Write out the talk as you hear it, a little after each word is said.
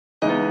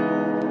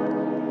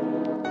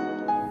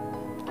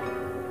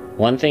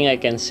One thing I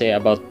can say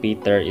about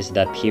Peter is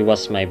that he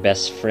was my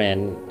best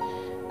friend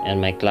and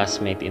my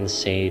classmate in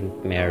St.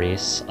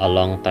 Mary's a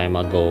long time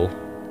ago.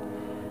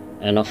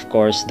 And of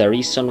course, the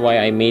reason why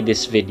I made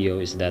this video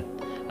is that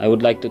I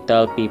would like to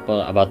tell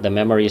people about the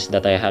memories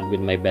that I had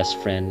with my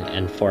best friend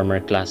and former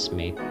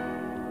classmate.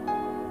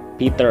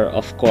 Peter,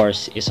 of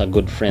course, is a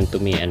good friend to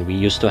me, and we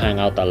used to hang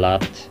out a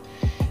lot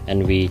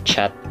and we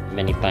chat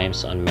many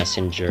times on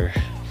Messenger,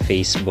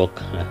 Facebook.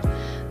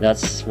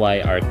 That's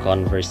why our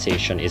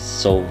conversation is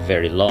so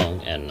very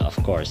long, and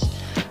of course,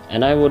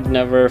 and I would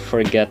never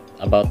forget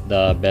about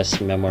the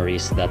best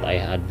memories that I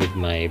had with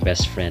my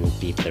best friend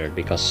Peter,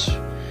 because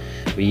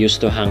we used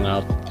to hang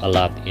out a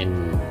lot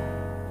in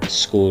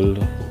school,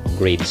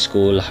 grade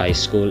school, high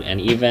school,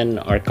 and even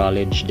our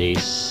college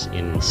days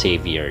in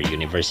Xavier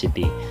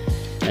University.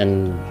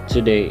 And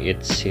today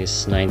it's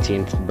his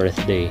 19th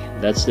birthday.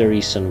 That's the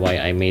reason why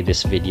I made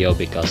this video,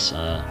 because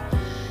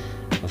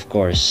of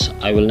course,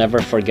 I will never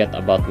forget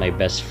about my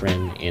best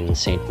friend in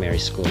St.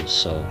 Mary's School.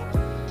 So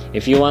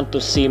if you want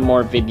to see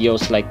more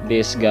videos like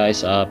this,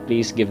 guys,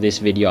 please give this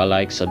video a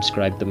like,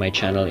 subscribe to my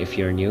channel if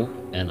you're new,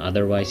 and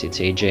otherwise it's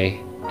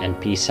AJ, and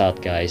peace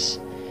out, guys.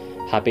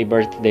 Happy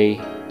birthday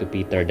to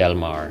Peter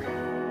Delmar.